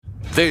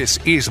This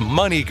is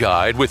Money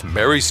Guide with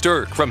Mary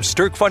Sterk from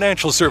Sterk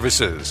Financial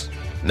Services.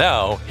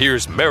 Now,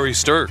 here's Mary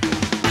Sterk.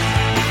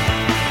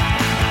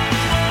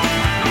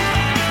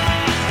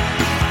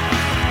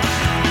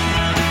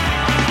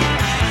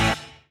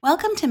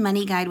 Welcome to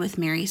Money Guide with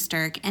Mary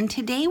Sterk, and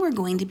today we're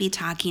going to be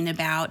talking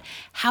about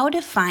how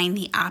to find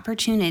the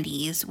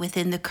opportunities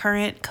within the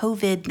current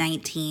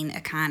COVID-19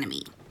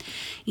 economy.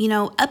 You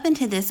know, up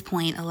until this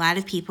point, a lot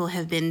of people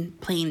have been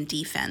playing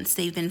defense.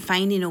 They've been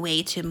finding a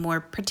way to more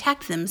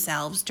protect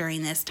themselves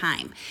during this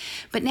time.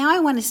 But now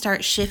I want to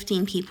start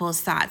shifting people's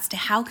thoughts to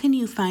how can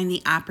you find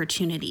the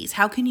opportunities?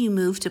 How can you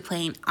move to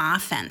playing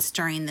offense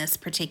during this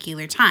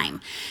particular time?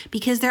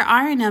 Because there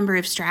are a number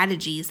of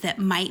strategies that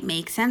might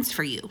make sense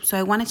for you. So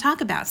I want to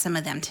talk about some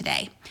of them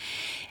today.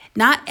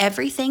 Not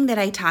everything that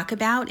I talk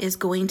about is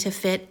going to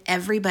fit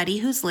everybody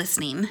who's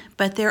listening,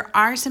 but there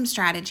are some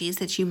strategies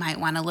that you might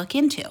want to look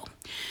into.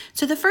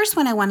 So the first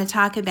one I want to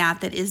talk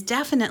about that is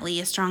definitely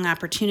a strong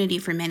opportunity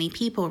for many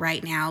people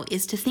right now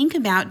is to think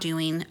about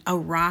doing a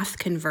Roth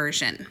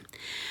conversion.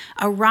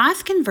 A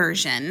Roth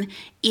conversion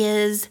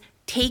is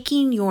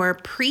taking your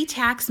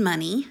pre-tax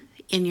money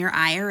in your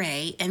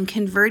IRA and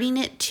converting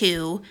it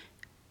to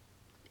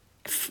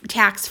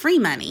tax-free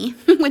money,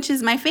 which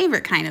is my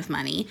favorite kind of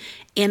money,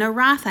 in a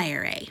Roth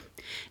IRA.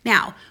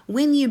 Now,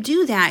 when you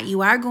do that,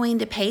 you are going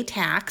to pay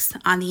tax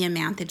on the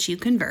amount that you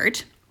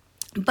convert,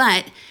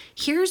 but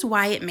here's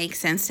why it makes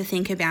sense to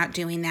think about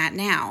doing that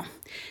now.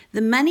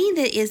 The money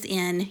that is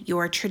in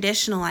your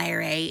traditional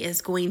IRA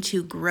is going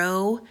to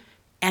grow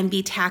and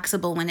be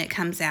taxable when it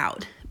comes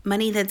out.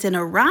 Money that's in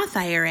a Roth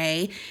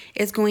IRA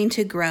is going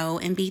to grow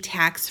and be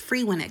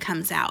tax-free when it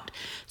comes out.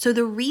 So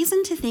the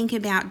reason to think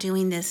about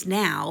doing this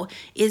now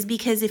is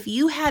because if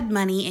you had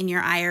money in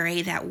your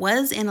IRA that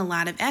was in a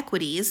lot of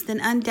equities,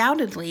 then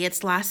undoubtedly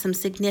it's lost some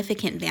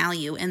significant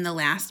value in the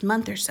last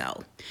month or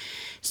so.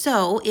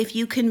 So if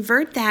you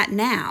convert that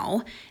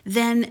now,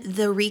 then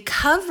the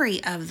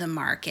recovery of the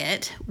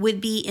market would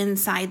be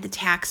inside the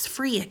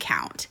tax-free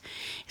account.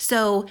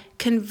 So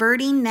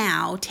converting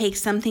now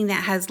takes something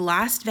that has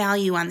lost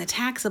value on the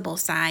taxable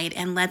side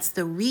and lets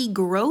the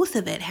regrowth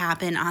of it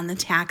happen on the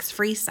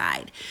tax-free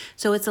side.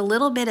 So it's a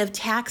little bit of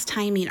tax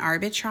timing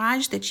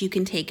arbitrage that you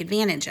can take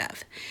advantage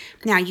of.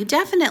 Now, you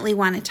definitely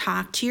want to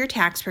talk to your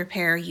tax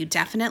preparer. You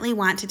definitely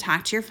want to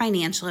talk to your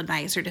financial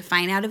advisor to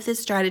find out if this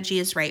strategy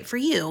is right for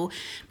you,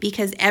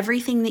 because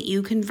everything that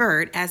you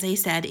convert, as I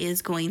said,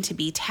 is going to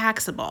be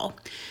taxable.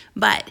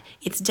 But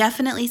it's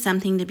definitely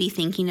something to be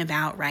thinking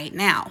about right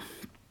now.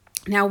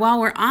 Now, while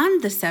we're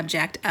on the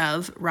subject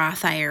of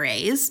Roth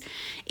IRAs,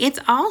 it's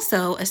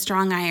also a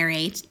strong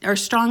IRA or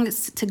strong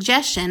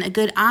suggestion, a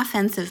good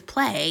offensive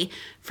play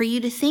for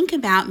you to think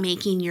about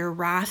making your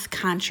Roth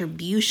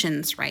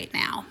contributions right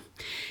now.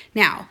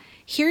 Now,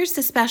 here's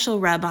the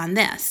special rub on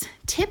this.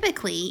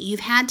 Typically,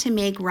 you've had to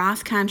make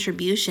Roth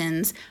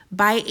contributions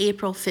by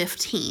April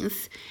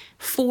 15th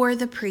for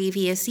the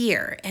previous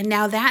year. And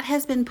now that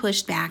has been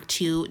pushed back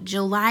to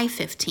July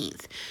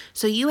 15th.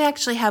 So you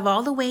actually have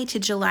all the way to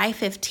July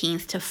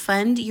 15th to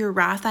fund your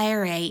Roth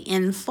IRA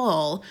in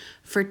full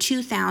for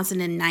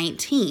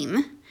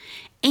 2019.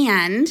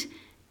 And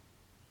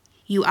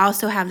you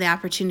also have the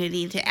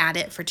opportunity to add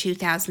it for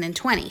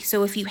 2020.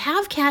 So if you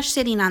have cash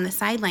sitting on the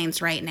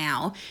sidelines right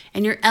now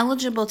and you're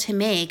eligible to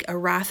make a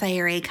Roth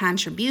IRA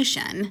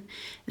contribution,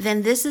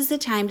 then this is the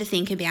time to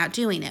think about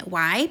doing it.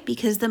 Why?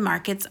 Because the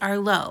markets are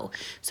low.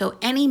 So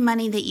any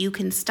money that you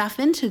can stuff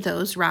into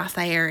those Roth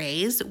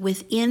IRAs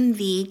within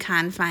the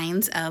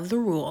confines of the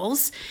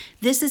rules,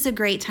 this is a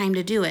great time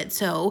to do it.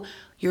 So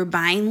you're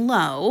buying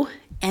low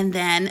and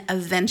then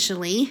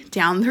eventually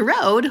down the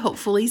road,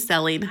 hopefully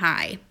selling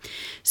high.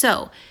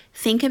 So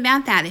think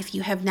about that. If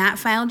you have not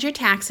filed your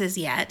taxes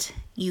yet,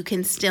 you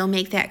can still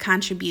make that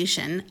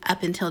contribution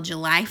up until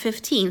July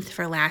 15th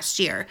for last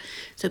year.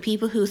 So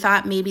people who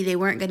thought maybe they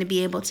weren't going to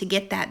be able to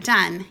get that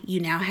done, you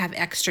now have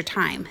extra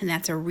time. And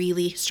that's a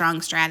really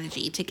strong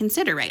strategy to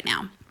consider right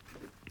now.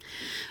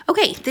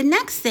 Okay, the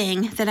next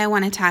thing that I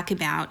want to talk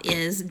about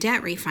is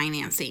debt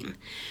refinancing.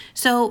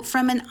 So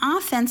from an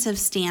offensive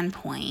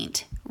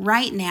standpoint,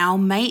 right now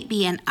might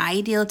be an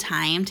ideal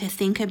time to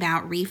think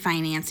about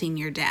refinancing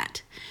your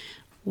debt.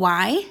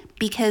 Why?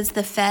 Because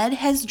the Fed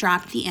has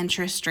dropped the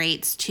interest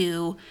rates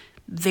to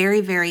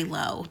very, very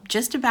low,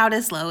 just about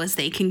as low as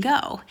they can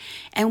go.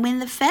 And when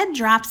the Fed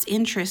drops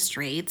interest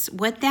rates,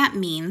 what that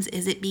means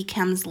is it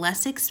becomes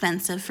less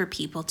expensive for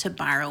people to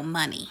borrow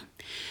money.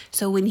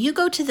 So when you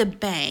go to the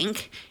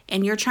bank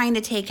and you're trying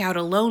to take out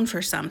a loan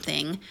for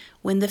something,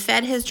 when the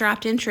Fed has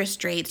dropped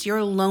interest rates,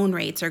 your loan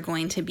rates are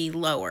going to be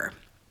lower.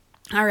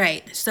 All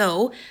right,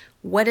 so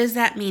what does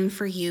that mean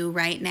for you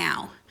right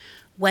now?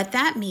 What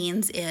that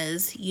means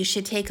is you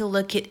should take a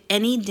look at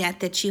any debt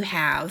that you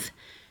have,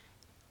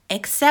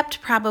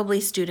 except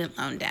probably student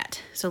loan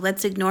debt. So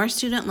let's ignore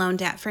student loan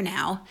debt for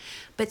now,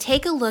 but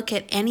take a look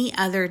at any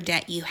other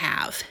debt you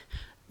have,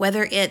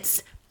 whether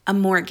it's a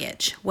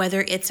mortgage,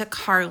 whether it's a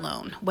car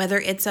loan, whether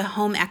it's a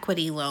home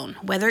equity loan,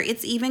 whether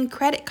it's even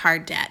credit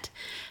card debt.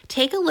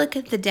 take a look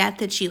at the debt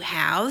that you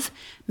have,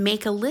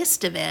 make a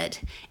list of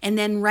it, and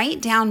then write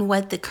down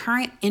what the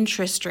current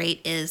interest rate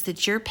is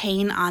that you're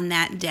paying on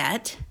that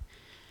debt.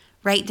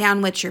 Write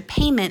down what your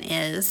payment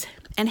is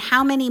and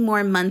how many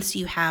more months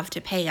you have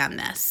to pay on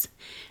this.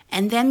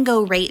 And then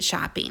go rate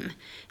shopping.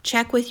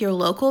 Check with your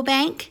local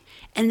bank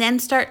and then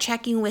start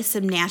checking with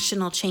some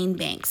national chain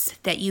banks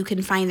that you can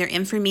find their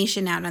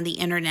information out on the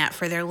internet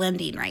for their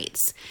lending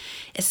rates.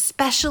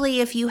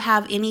 Especially if you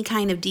have any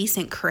kind of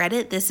decent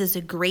credit, this is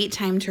a great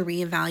time to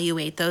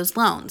reevaluate those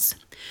loans.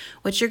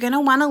 What you're going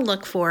to want to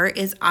look for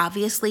is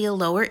obviously a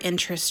lower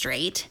interest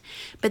rate,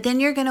 but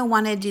then you're going to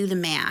want to do the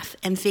math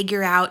and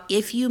figure out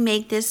if you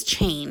make this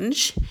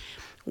change,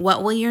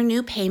 what will your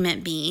new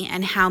payment be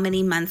and how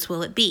many months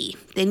will it be?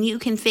 Then you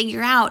can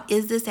figure out,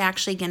 is this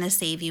actually going to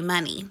save you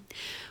money?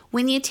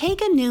 When you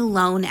take a new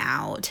loan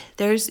out,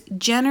 there's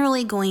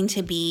generally going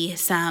to be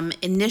some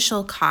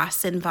initial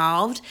costs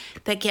involved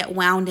that get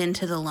wound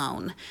into the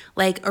loan,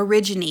 like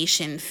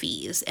origination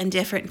fees and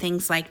different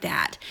things like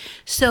that.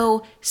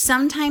 So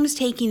sometimes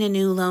taking a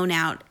new loan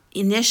out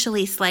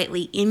initially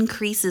slightly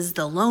increases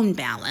the loan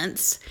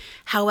balance.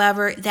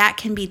 However, that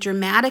can be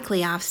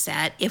dramatically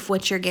offset if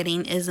what you're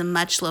getting is a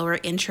much lower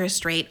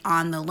interest rate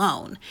on the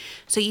loan.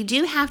 So you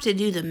do have to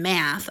do the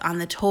math on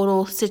the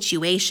total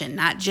situation,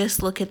 not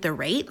just look at the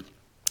rate.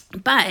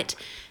 But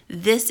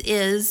this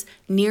is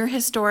near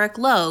historic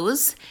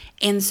lows,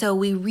 and so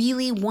we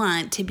really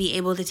want to be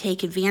able to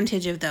take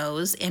advantage of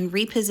those and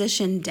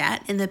reposition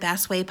debt in the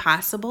best way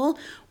possible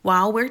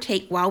while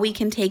we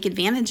can take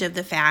advantage of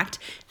the fact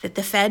that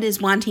the Fed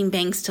is wanting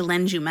banks to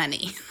lend you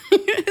money.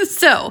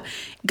 So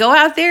go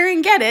out there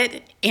and get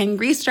it and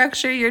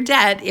restructure your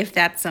debt if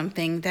that's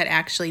something that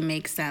actually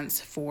makes sense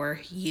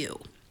for you.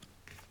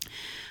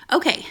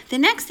 Okay, the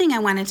next thing I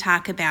want to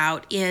talk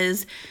about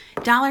is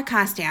dollar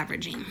cost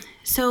averaging.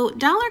 So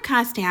dollar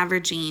cost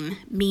averaging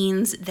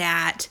means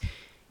that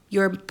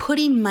you're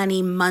putting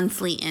money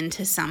monthly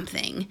into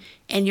something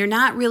and you're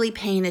not really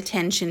paying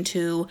attention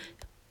to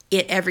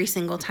it every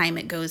single time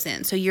it goes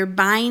in. So you're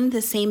buying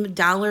the same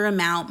dollar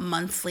amount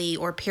monthly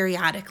or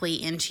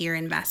periodically into your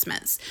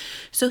investments.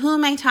 So who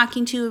am I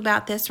talking to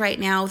about this right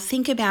now?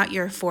 Think about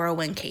your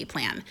 401k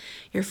plan.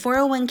 Your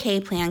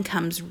 401k plan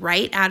comes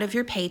right out of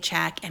your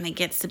paycheck and it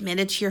gets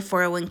submitted to your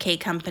 401k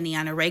company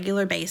on a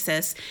regular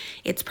basis.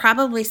 It's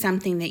probably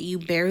something that you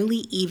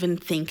barely even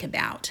think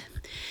about.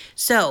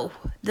 So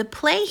the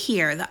play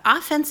here, the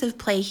offensive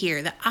play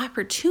here, the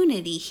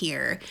opportunity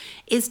here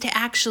is to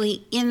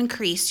actually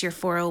increase your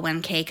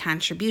 401k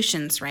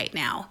contributions right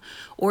now.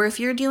 Or if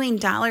you're doing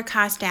dollar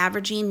cost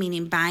averaging,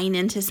 meaning buying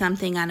into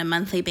something on a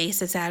monthly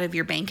basis out of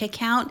your bank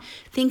account,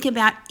 think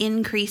about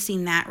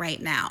increasing that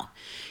right now.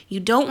 You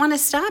don't want to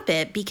stop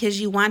it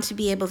because you want to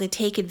be able to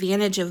take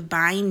advantage of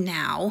buying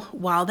now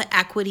while the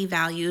equity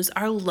values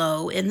are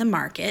low in the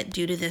market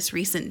due to this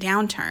recent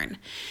downturn.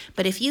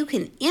 But if you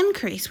can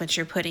increase what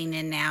you're putting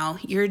in now,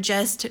 you're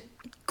just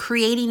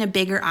creating a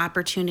bigger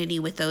opportunity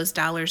with those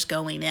dollars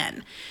going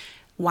in.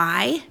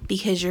 Why?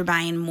 Because you're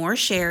buying more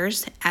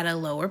shares at a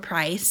lower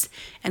price,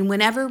 and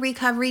whenever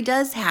recovery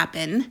does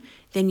happen,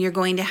 then you're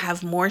going to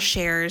have more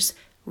shares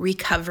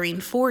recovering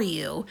for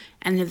you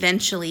and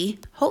eventually,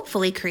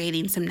 hopefully,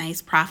 creating some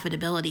nice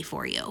profitability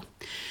for you.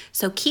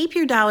 So keep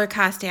your dollar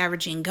cost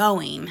averaging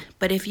going,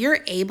 but if you're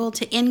able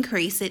to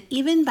increase it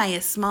even by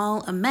a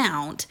small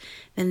amount,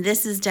 then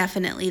this is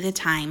definitely the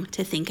time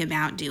to think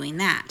about doing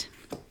that.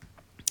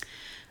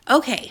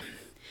 Okay,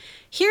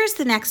 here's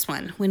the next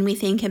one when we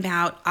think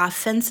about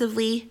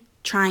offensively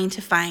trying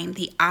to find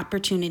the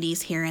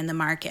opportunities here in the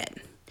market.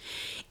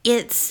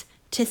 It's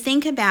to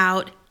think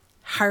about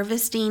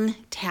harvesting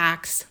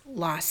tax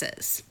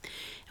losses.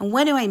 And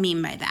what do I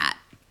mean by that?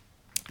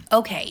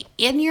 Okay,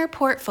 in your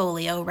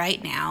portfolio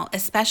right now,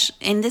 especially,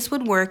 and this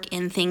would work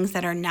in things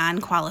that are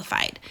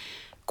non-qualified.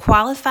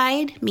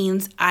 Qualified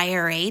means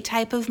IRA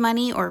type of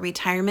money or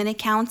retirement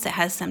accounts that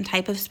has some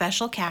type of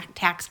special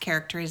tax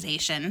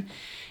characterization.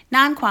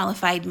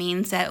 Non-qualified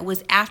means that it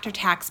was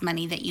after-tax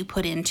money that you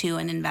put into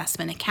an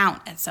investment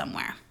account at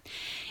somewhere.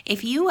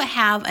 If you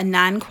have a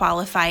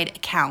non-qualified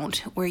account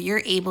where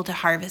you're able to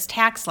harvest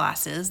tax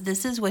losses,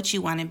 this is what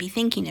you want to be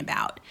thinking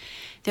about.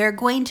 There are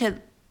going to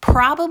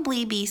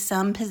probably be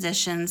some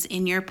positions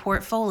in your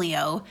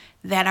portfolio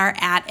that are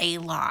at a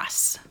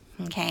loss,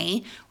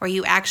 okay, where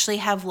you actually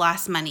have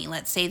lost money.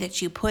 Let's say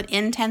that you put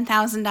in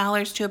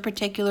 $10,000 to a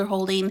particular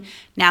holding,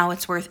 now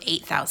it's worth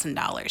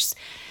 $8,000.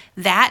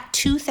 That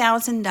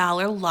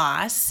 $2,000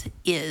 loss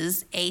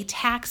is a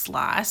tax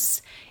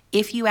loss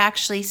if you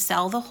actually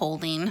sell the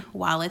holding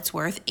while it's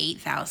worth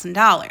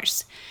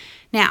 $8,000.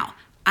 Now,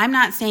 I'm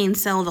not saying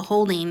sell the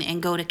holding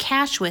and go to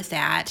cash with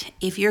that.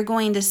 If you're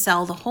going to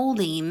sell the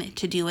holding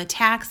to do a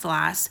tax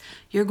loss,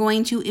 you're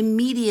going to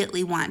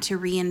immediately want to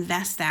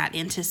reinvest that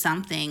into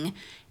something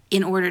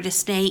in order to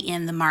stay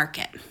in the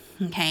market.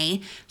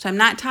 Okay, so I'm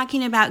not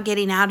talking about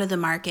getting out of the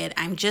market.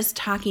 I'm just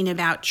talking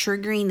about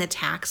triggering the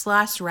tax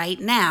loss right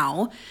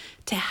now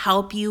to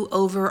help you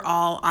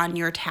overall on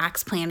your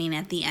tax planning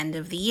at the end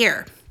of the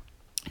year.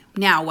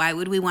 Now, why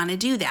would we want to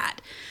do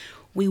that?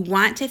 We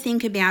want to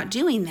think about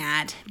doing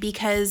that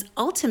because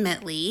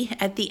ultimately,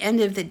 at the end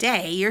of the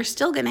day, you're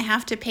still going to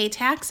have to pay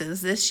taxes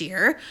this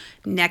year,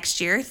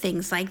 next year,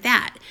 things like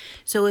that.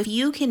 So if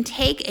you can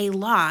take a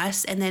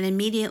loss and then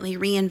immediately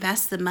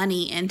reinvest the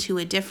money into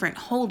a different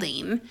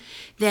holding,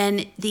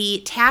 then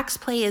the tax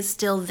play is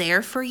still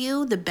there for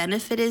you, the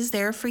benefit is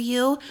there for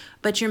you,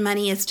 but your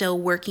money is still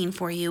working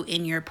for you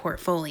in your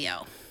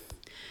portfolio.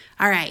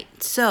 All right,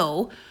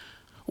 so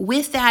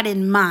with that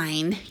in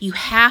mind, you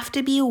have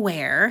to be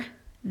aware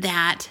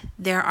that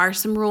there are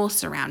some rules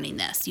surrounding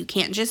this. You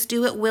can't just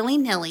do it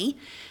willy-nilly.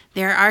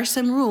 There are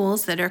some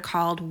rules that are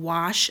called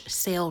wash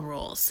sale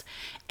rules.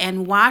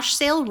 And wash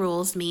sale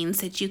rules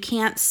means that you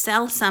can't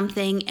sell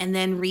something and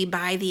then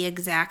rebuy the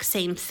exact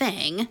same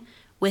thing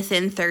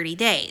within 30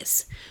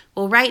 days.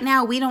 Well, right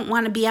now we don't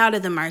want to be out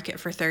of the market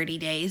for 30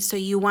 days. So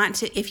you want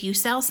to, if you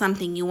sell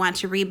something, you want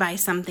to rebuy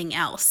something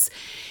else.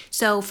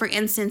 So for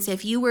instance,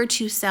 if you were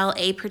to sell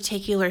a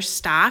particular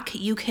stock,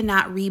 you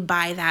cannot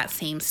rebuy that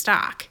same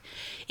stock.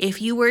 If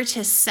you were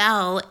to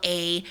sell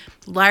a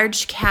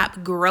large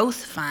cap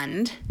growth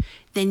fund,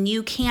 then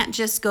you can't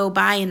just go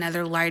buy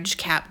another large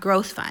cap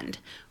growth fund.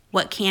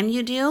 What can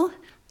you do?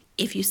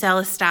 If you sell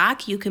a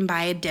stock, you can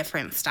buy a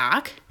different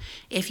stock.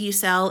 If you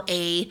sell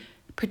a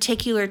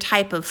particular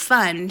type of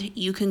fund,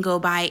 you can go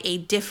buy a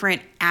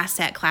different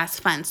asset class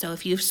fund. So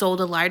if you've sold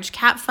a large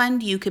cap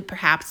fund, you could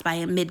perhaps buy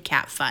a mid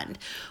cap fund,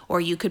 or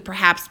you could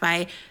perhaps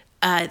buy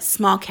a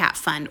small cap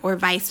fund, or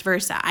vice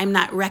versa. I'm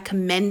not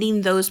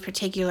recommending those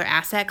particular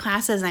asset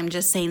classes. I'm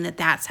just saying that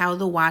that's how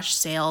the wash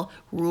sale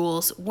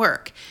rules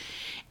work.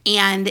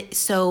 And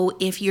so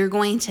if you're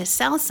going to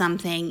sell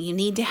something, you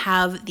need to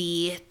have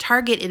the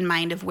target in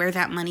mind of where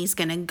that money's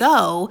going to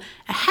go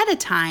ahead of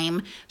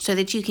time so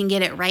that you can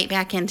get it right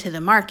back into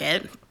the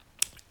market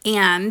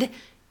and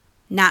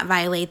not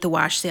violate the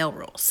wash sale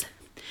rules.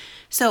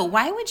 So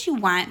why would you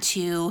want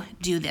to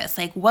do this?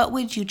 Like, what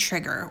would you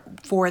trigger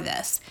for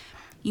this?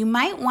 You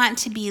might want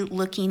to be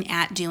looking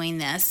at doing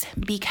this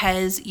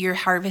because you're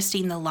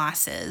harvesting the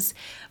losses,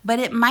 but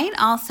it might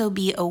also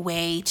be a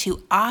way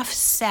to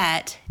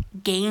offset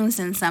gains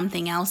in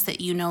something else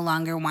that you no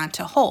longer want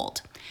to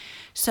hold.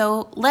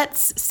 So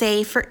let's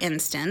say, for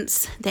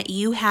instance, that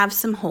you have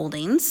some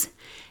holdings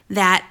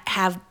that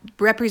have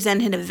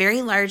represented a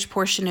very large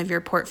portion of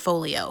your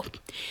portfolio,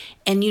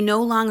 and you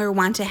no longer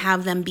want to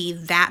have them be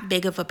that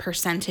big of a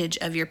percentage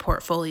of your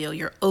portfolio.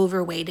 You're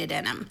overweighted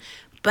in them.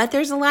 But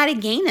there's a lot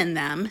of gain in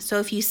them, so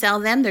if you sell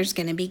them, there's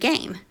going to be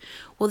gain.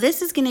 Well,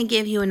 this is going to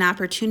give you an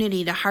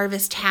opportunity to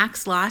harvest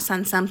tax loss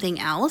on something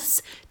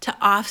else to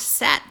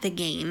offset the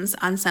gains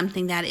on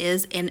something that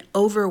is an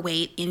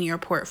overweight in your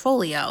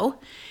portfolio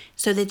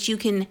so that you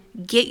can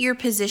get your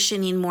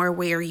positioning more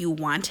where you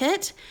want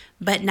it,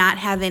 but not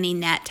have any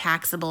net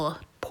taxable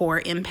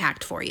poor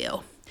impact for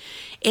you.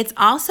 It's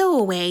also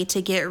a way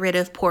to get rid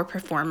of poor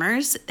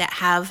performers that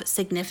have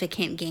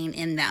significant gain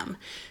in them.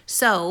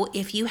 So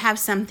if you have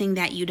something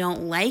that you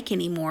don't like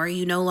anymore,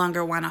 you no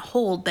longer want to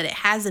hold, but it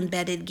has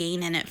embedded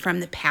gain in it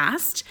from the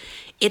past,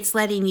 it's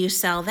letting you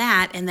sell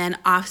that and then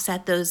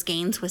offset those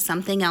gains with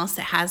something else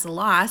that has a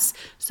loss,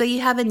 so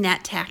you have a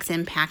net tax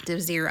impact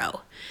of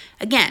 0.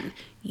 Again,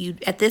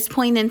 at this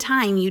point in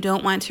time, you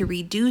don't want to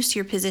reduce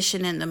your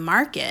position in the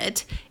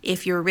market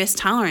if your risk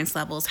tolerance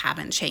levels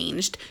haven't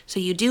changed. So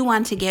you do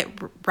want to get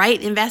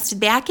right invested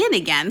back in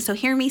again. So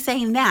hear me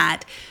saying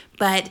that,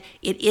 but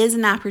it is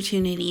an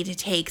opportunity to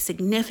take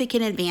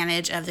significant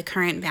advantage of the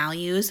current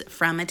values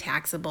from a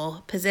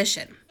taxable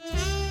position.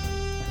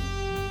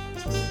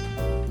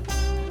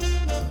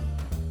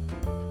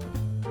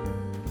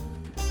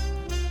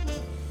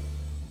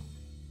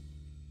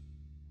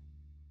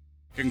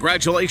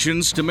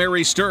 Congratulations to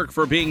Mary Sterk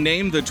for being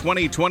named the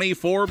 2020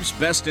 Forbes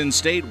Best in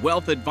State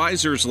Wealth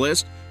Advisors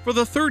list for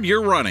the 3rd year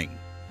running.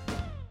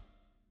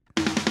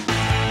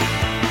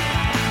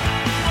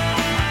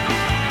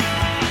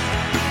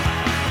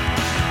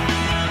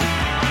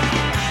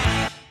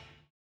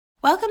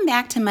 Welcome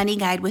back to Money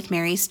Guide with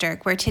Mary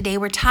Sterk, where today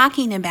we're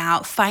talking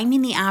about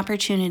finding the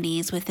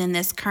opportunities within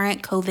this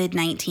current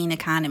COVID-19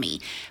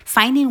 economy,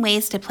 finding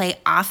ways to play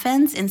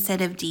offense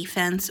instead of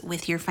defense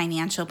with your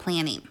financial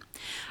planning.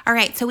 All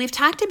right, so we've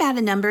talked about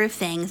a number of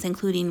things,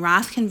 including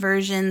Roth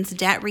conversions,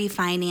 debt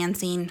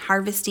refinancing,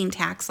 harvesting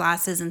tax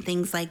losses, and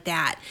things like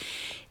that.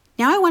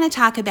 Now I want to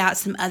talk about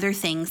some other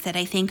things that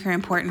I think are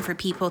important for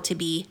people to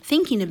be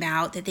thinking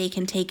about that they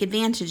can take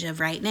advantage of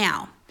right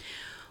now.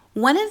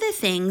 One of the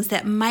things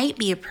that might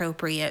be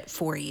appropriate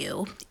for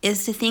you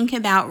is to think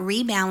about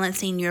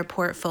rebalancing your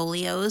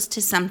portfolios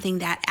to something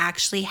that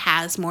actually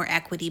has more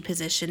equity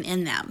position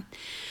in them.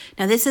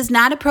 Now, this is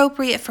not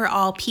appropriate for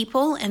all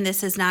people, and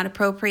this is not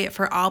appropriate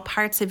for all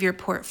parts of your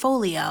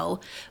portfolio,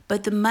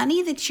 but the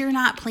money that you're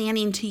not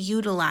planning to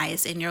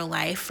utilize in your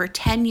life for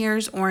 10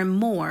 years or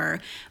more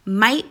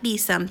might be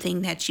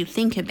something that you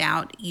think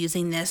about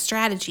using this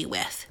strategy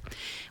with.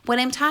 What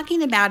I'm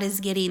talking about is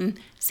getting,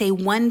 say,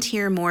 1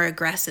 tier more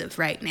aggressive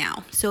right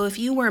now. So if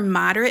you were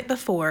moderate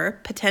before,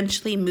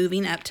 potentially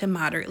moving up to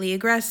moderately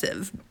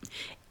aggressive.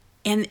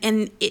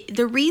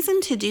 The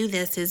reason to do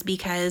this is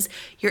because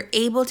you're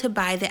able to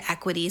buy the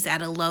equities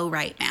at a low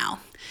right now.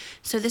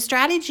 So the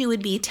strategy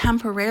would be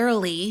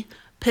temporarily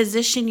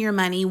position your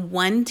money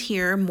one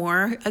tier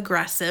more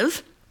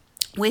aggressive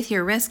with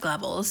your risk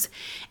levels,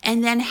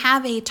 and then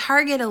have a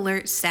target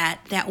alert set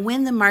that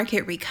when the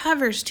market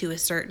recovers to a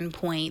certain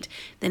point,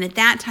 then at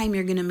that time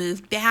you're going to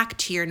move back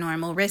to your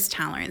normal risk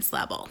tolerance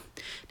level.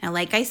 Now,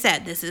 like I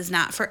said, this is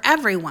not for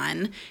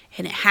everyone,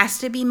 and it has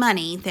to be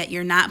money that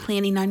you're not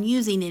planning on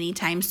using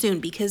anytime soon,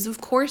 because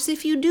of course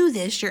if you do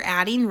this, you're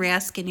adding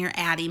risk and you're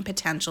adding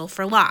potential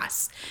for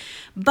loss.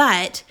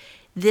 But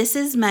this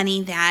is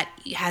money that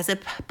has a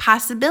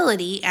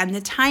possibility and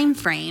the time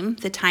frame,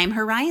 the time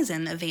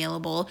horizon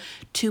available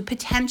to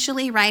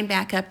potentially ride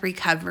back up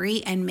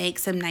recovery and make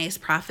some nice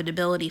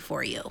profitability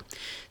for you.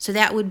 So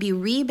that would be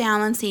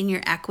rebalancing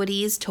your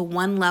equities to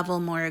one level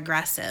more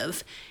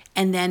aggressive,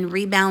 and then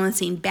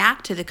rebalancing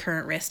back to the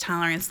current risk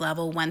tolerance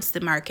level once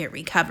the market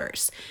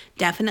recovers.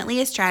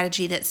 Definitely a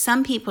strategy that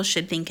some people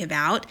should think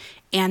about,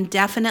 and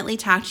definitely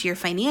talk to your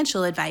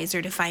financial advisor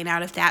to find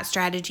out if that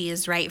strategy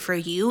is right for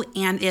you,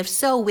 and if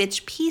so,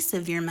 which piece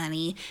of your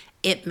money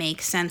it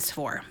makes sense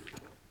for.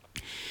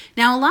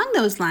 Now, along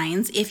those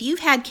lines, if you've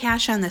had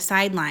cash on the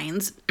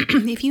sidelines,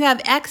 if you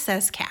have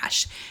excess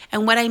cash,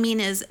 and what I mean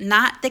is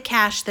not the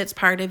cash that's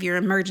part of your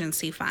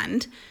emergency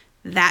fund,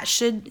 that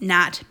should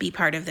not be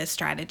part of this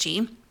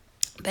strategy.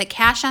 But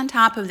cash on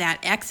top of that,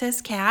 excess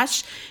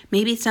cash,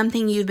 maybe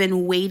something you've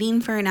been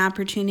waiting for an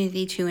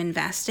opportunity to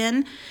invest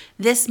in,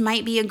 this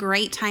might be a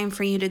great time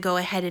for you to go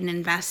ahead and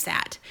invest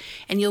that.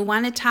 And you'll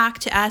want to talk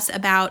to us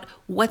about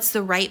what's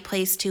the right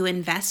place to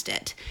invest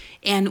it.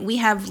 And we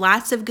have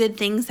lots of good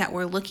things that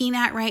we're looking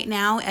at right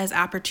now as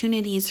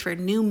opportunities for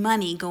new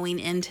money going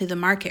into the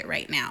market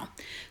right now.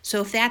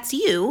 So if that's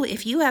you,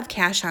 if you have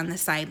cash on the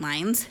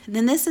sidelines,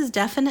 then this is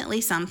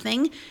definitely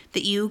something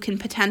that you can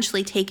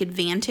potentially take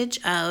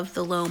advantage of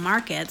the low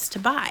markets to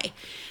buy.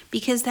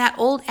 Because that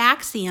old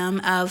axiom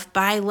of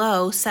buy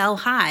low, sell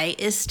high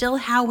is still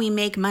how we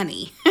make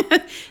money.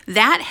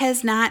 That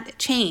has not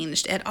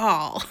changed at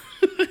all.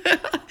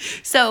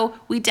 So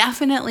we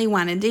definitely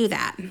want to do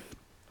that.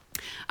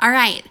 All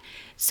right,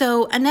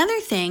 so another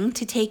thing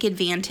to take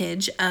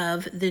advantage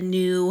of the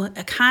new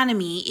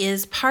economy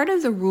is part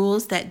of the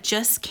rules that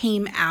just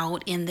came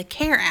out in the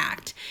CARE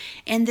Act.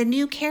 And the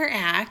new CARE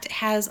Act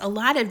has a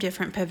lot of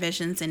different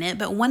provisions in it,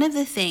 but one of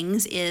the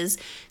things is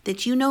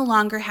that you no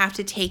longer have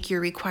to take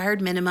your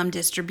required minimum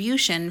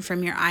distribution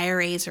from your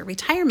IRAs or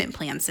retirement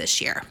plans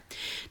this year.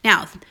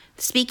 Now,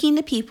 speaking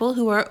to people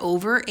who are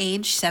over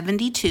age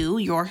 72,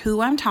 you're who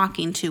I'm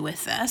talking to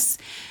with this,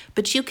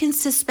 but you can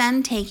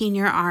suspend taking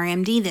your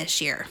RMD this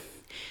year.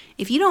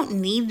 If you don't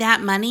need that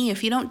money,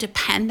 if you don't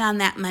depend on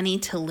that money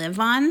to live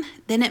on,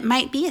 then it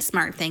might be a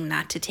smart thing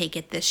not to take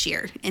it this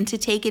year and to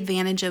take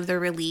advantage of the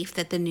relief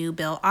that the new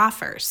bill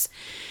offers.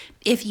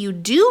 If you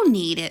do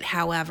need it,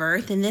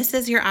 however, then this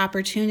is your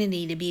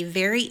opportunity to be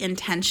very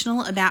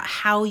intentional about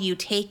how you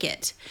take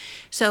it.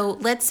 So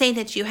let's say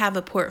that you have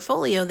a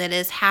portfolio that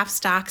is half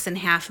stocks and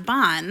half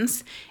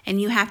bonds,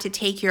 and you have to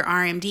take your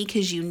RMD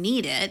because you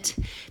need it.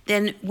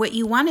 Then what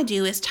you want to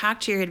do is talk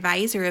to your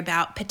advisor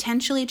about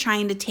potentially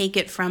trying to take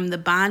it from the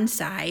bond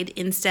side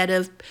instead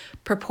of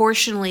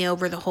proportionally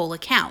over the whole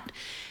account.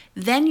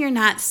 Then you're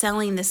not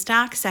selling the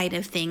stock side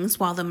of things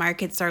while the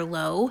markets are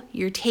low.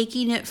 You're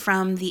taking it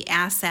from the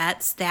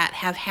assets that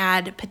have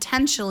had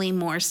potentially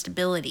more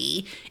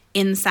stability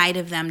inside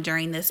of them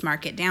during this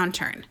market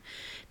downturn.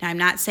 Now, I'm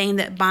not saying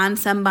that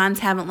some bonds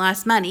haven't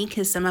lost money,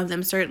 because some of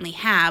them certainly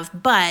have,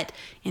 but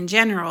in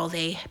general,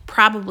 they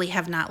probably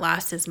have not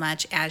lost as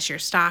much as your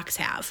stocks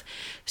have.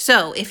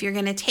 So if you're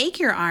going to take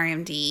your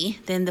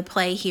RMD, then the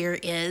play here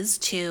is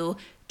to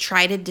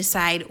try to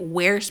decide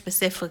where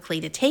specifically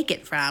to take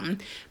it from.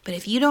 But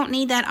if you don't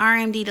need that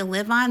RMD to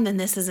live on, then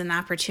this is an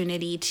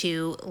opportunity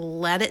to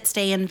let it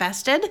stay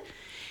invested.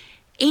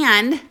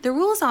 And the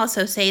rules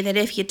also say that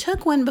if you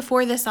took one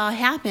before this all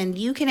happened,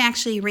 you can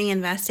actually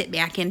reinvest it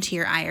back into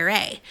your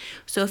IRA.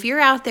 So if you're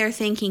out there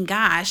thinking,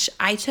 gosh,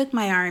 I took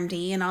my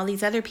RMD and all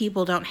these other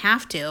people don't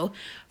have to,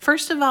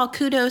 first of all,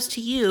 kudos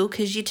to you,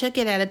 because you took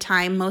it at a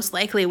time most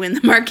likely when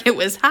the market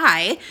was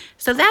high.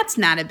 So that's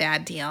not a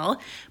bad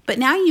deal. But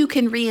now you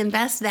can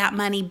reinvest that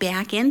money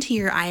back into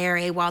your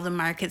IRA while the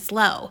market's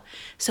low.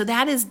 So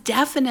that is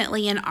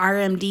definitely an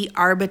RMD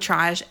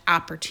arbitrage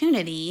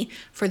opportunity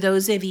for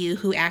those of you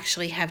who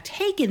actually have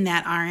taken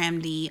that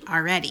RMD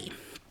already.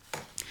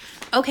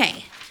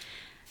 Okay.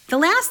 The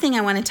last thing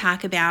I want to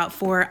talk about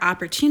for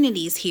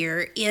opportunities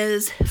here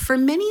is for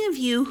many of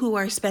you who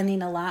are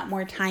spending a lot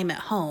more time at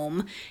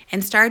home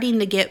and starting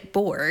to get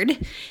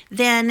bored,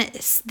 then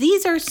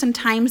these are some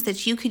times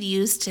that you could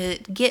use to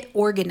get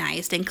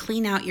organized and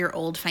clean out your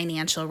old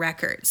financial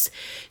records.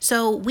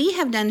 So we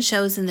have done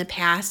shows in the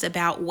past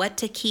about what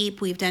to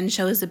keep. We've done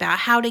shows about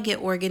how to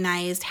get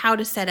organized, how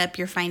to set up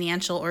your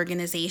financial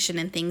organization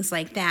and things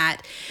like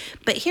that.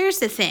 But here's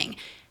the thing.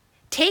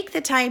 Take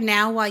the time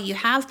now while you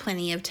have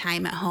plenty of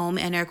time at home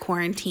and are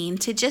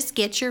quarantined to just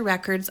get your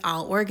records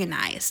all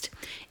organized.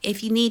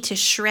 If you need to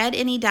shred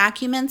any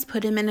documents,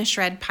 put them in a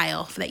shred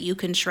pile so that you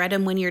can shred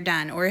them when you're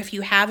done. Or if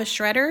you have a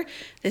shredder,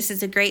 this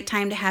is a great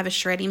time to have a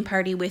shredding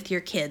party with your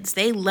kids.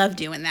 They love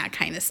doing that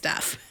kind of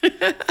stuff.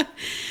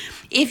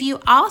 If you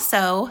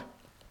also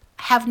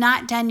have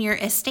not done your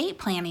estate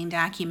planning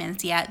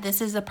documents yet,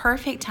 this is a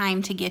perfect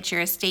time to get your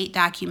estate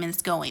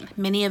documents going.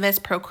 Many of us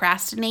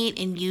procrastinate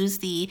and use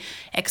the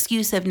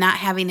excuse of not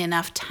having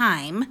enough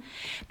time.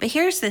 But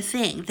here's the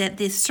thing, that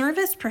the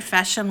service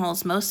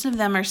professionals, most of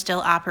them are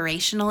still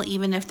operational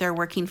even if they're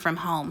working from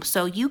home.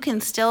 So you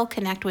can still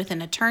connect with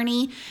an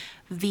attorney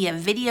via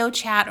video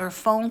chat or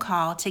phone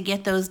call to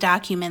get those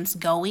documents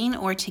going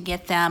or to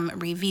get them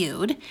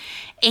reviewed.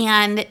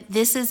 And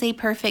this is a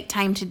perfect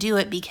time to do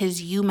it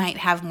because you might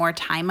have more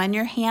time on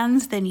your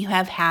hands than you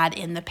have had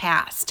in the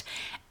past.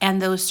 And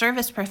those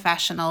service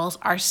professionals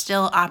are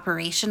still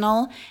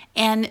operational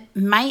and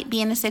might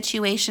be in a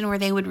situation where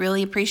they would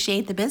really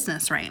appreciate the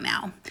business right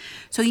now.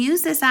 So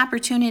use this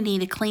opportunity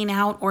to clean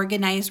out,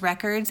 organize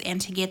records, and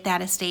to get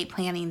that estate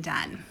planning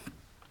done.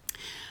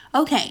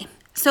 Okay.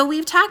 So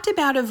we've talked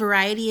about a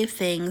variety of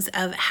things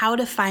of how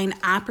to find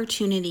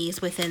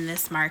opportunities within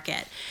this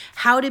market,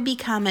 how to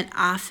become an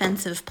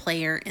offensive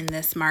player in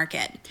this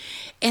market.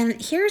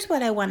 And here's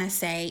what I want to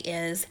say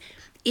is,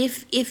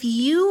 if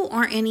you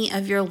or any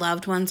of your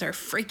loved ones are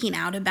freaking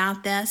out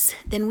about this,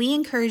 then we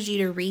encourage you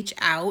to reach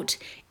out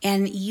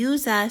and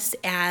use us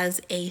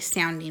as a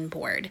sounding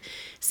board.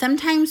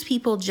 Sometimes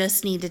people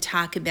just need to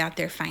talk about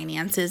their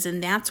finances,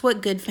 and that's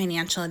what good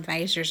financial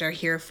advisors are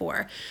here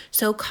for.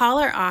 So call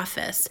our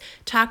office,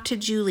 talk to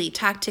Julie,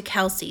 talk to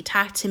Kelsey,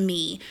 talk to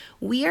me.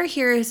 We are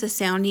here as a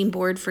sounding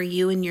board for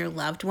you and your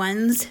loved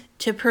ones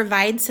to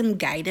provide some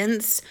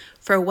guidance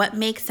for what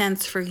makes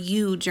sense for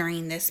you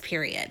during this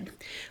period.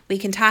 We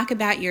can talk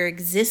about your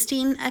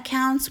existing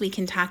accounts. We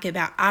can talk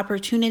about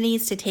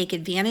opportunities to take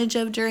advantage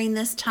of during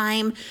this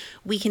time.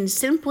 We can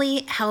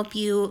simply help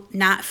you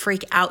not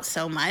freak out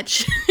so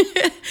much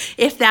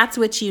if that's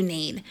what you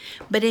need.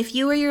 But if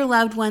you or your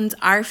loved ones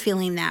are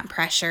feeling that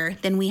pressure,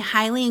 then we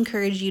highly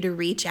encourage you to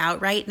reach out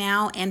right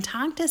now and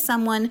talk to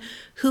someone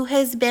who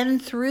has been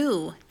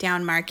through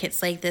down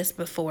markets like this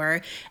before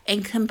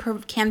and can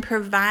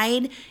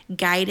provide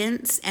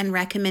guidance and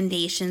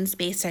recommendations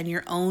based on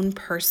your own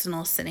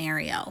personal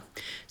scenario.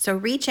 So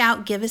reach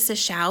out, give us a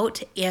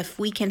shout. If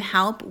we can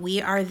help,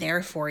 we are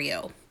there for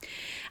you.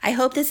 I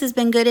hope this has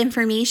been good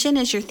information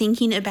as you're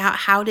thinking about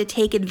how to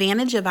take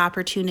advantage of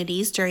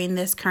opportunities during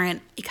this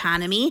current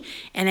economy.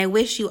 And I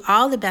wish you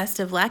all the best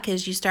of luck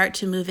as you start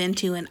to move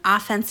into an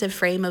offensive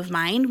frame of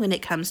mind when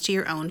it comes to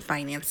your own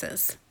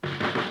finances.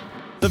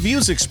 The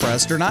views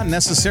expressed are not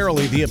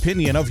necessarily the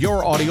opinion of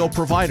your audio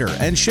provider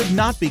and should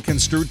not be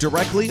construed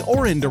directly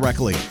or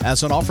indirectly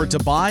as an offer to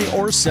buy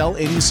or sell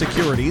any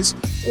securities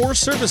or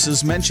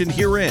services mentioned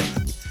herein.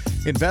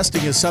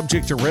 Investing is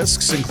subject to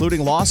risks,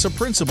 including loss of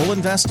principal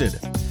invested.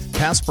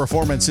 Past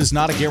performance is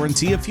not a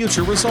guarantee of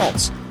future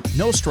results.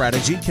 No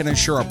strategy can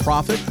ensure a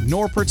profit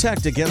nor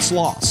protect against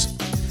loss.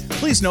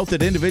 Please note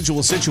that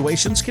individual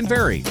situations can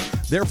vary.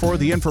 Therefore,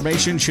 the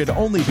information should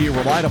only be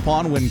relied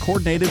upon when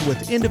coordinated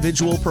with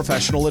individual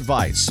professional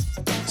advice.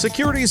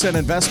 Securities and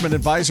investment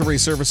advisory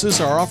services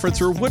are offered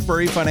through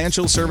Woodbury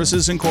Financial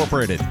Services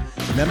Incorporated,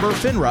 member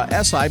FINRA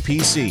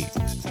SIPC.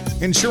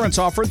 Insurance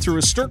offered through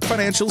Sterk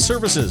Financial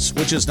Services,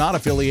 which is not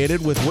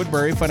affiliated with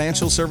Woodbury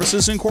Financial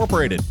Services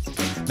Incorporated.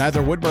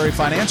 Neither Woodbury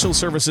Financial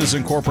Services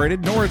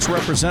Incorporated nor its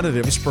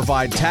representatives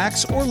provide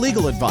tax or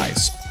legal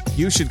advice.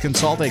 You should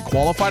consult a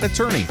qualified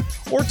attorney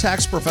or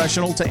tax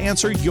professional to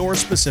answer your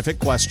specific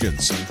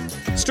questions.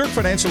 Sterk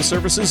Financial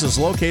Services is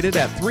located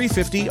at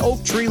 350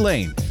 Oak Tree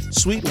Lane,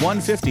 Suite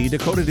 150,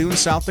 Dakota Dunes,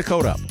 South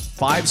Dakota,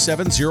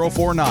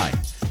 57049,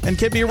 and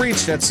can be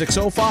reached at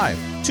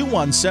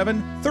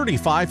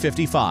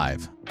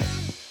 605-217-3555.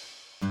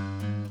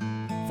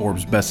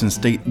 Forbes' Best in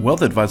State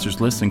Wealth Advisors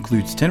list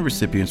includes 10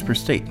 recipients per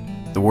state.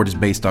 The award is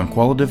based on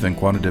qualitative and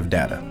quantitative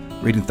data,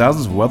 rating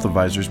thousands of wealth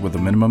advisors with a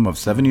minimum of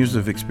 7 years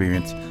of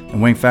experience and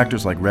weighing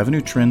factors like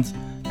revenue trends,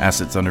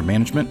 assets under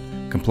management,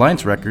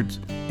 compliance records,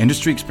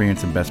 industry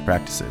experience, and best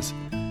practices.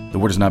 The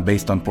award is not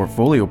based on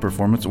portfolio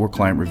performance or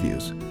client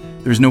reviews.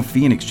 There is no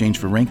fee in exchange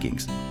for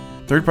rankings.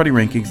 Third-party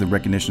rankings and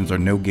recognitions are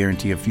no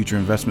guarantee of future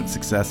investment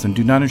success and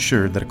do not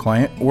ensure that a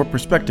client or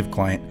prospective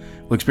client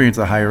will experience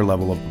a higher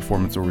level of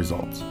performance or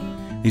results.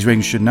 These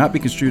ratings should not be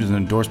construed as an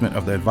endorsement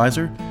of the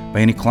advisor by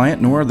any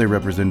client, nor are they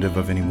representative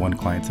of any one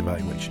client's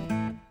evaluation.